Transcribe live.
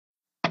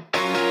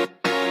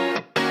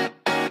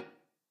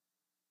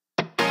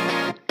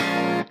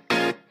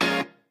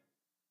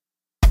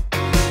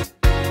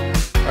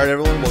Alright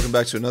everyone, welcome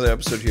back to another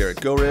episode here at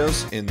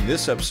GoRails. In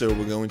this episode,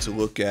 we're going to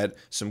look at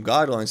some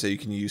guidelines that you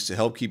can use to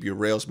help keep your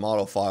Rails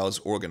model files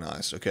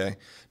organized, okay?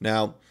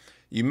 Now,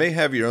 you may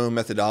have your own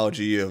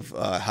methodology of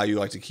how you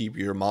like to keep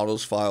your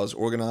models files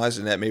organized,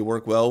 and that may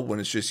work well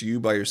when it's just you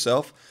by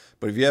yourself.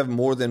 But if you have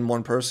more than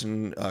one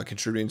person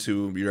contributing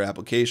to your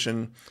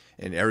application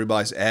and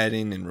everybody's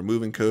adding and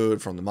removing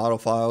code from the model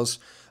files,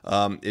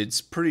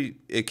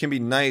 it can be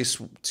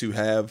nice to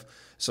have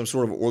some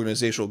sort of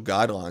organizational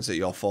guidelines that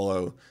y'all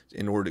follow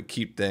in order to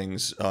keep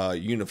things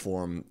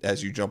uniform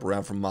as you jump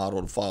around from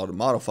model to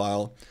model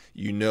file.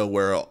 You know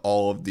where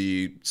all of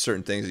the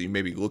certain things that you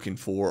may be looking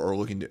for or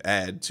looking to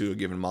add to a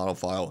given model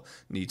file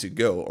need to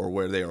go, or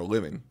where they are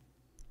living.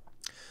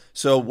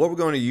 So what we're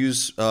going to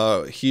use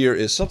here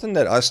is something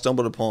that I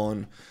stumbled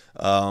upon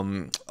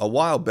a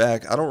while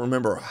back. I don't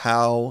remember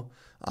how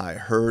I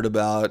heard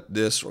about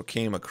this or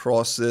came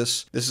across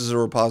this. This is a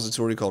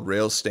repository called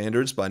Rails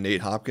Standards by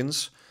Nate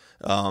Hopkins.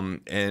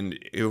 And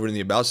over in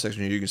the About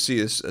section here, you can see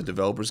this, a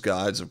developer's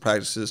guides of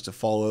practices to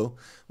follow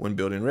when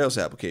building Rails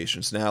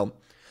applications. Now,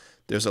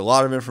 there's a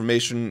lot of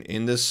information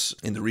in the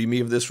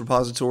README of this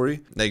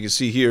repository. Now you can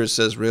see here it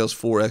says Rails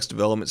 4X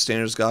Development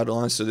Standards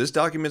Guidelines. So this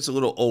document's a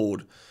little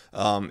old.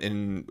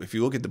 And if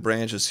you look at the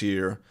branches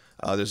here,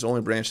 there's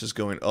only branches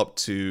going up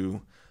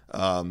to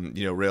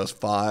Rails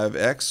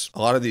 5X. A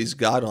lot of these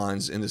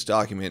guidelines in this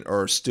document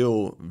are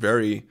still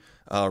very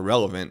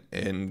relevant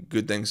and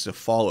good things to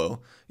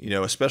follow.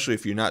 Especially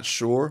if you're not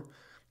sure,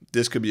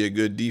 this could be a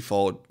good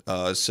default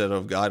set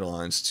of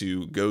guidelines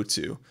to go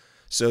to.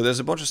 So there's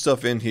a bunch of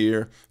stuff in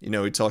here. He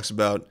talks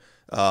about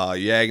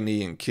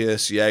YAGNI and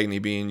KISS.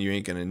 YAGNI being you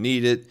ain't gonna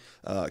need it.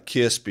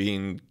 KISS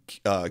being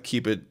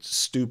keep it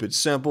stupid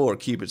simple, or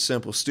keep it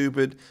simple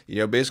stupid.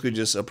 Basically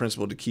just a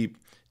principle to keep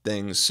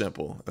things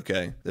simple.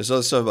 Okay. There's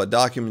other stuff about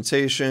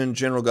documentation,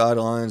 general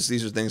guidelines.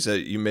 These are things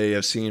that you may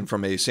have seen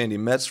from a Sandy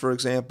Metz, for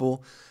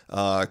example.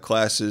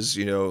 Classes,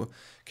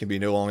 can be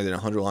no longer than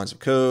 100 lines of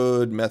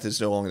code, methods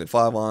no longer than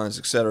 5 lines,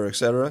 etc.,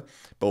 etc.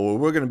 But what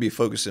we're going to be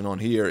focusing on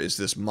here is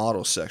this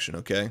model section,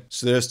 okay?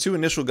 So there's 2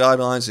 initial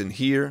guidelines in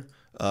here.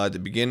 At the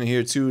beginning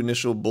here, 2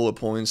 initial bullet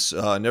points.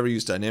 Never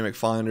use dynamic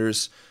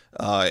finders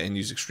and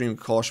use extreme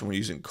caution when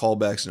using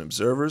callbacks and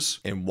observers,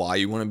 and why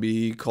you want to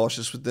be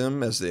cautious with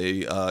them, as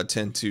they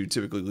tend to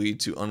typically lead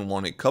to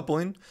unwanted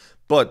coupling.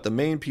 But the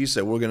main piece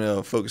that we're going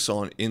to focus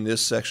on in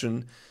this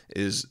section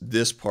is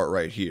this part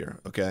right here,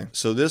 okay?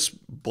 So this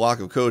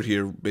block of code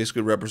here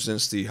basically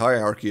represents the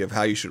hierarchy of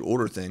how you should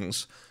order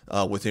things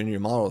within your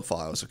model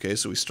files, okay?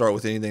 So we start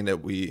with anything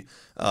that we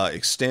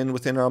extend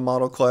within our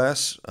model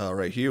class,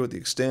 right here with the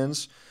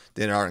extends,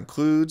 then our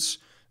includes,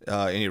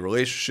 any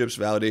relationships,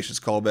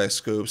 validations, callbacks,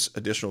 scopes,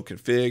 additional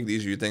config.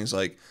 These are your things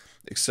like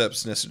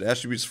accepts nested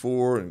attributes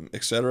for, and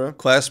etc.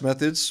 Class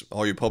methods,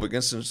 all your public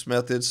instance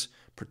methods,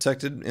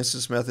 protected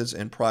instance methods,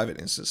 and private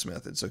instance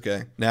methods,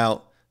 okay?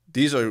 Now,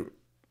 these are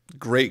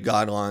great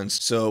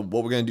guidelines. So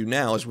what we're going to do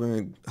now is we're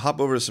going to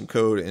hop over to some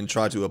code and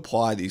try to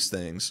apply these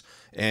things.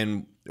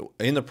 And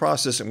in the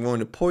process, I'm going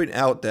to point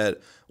out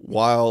that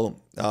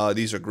while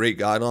these are great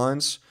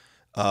guidelines,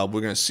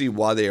 we're going to see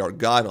why they are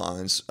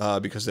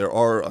guidelines, because there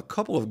are a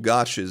couple of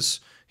gotchas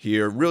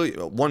here, really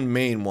one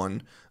main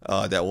one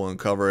that we'll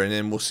uncover, and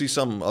then we'll see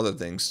some other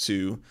things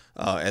too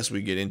as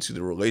we get into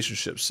the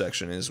relationships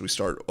section, as we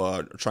start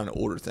trying to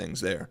order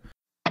things there.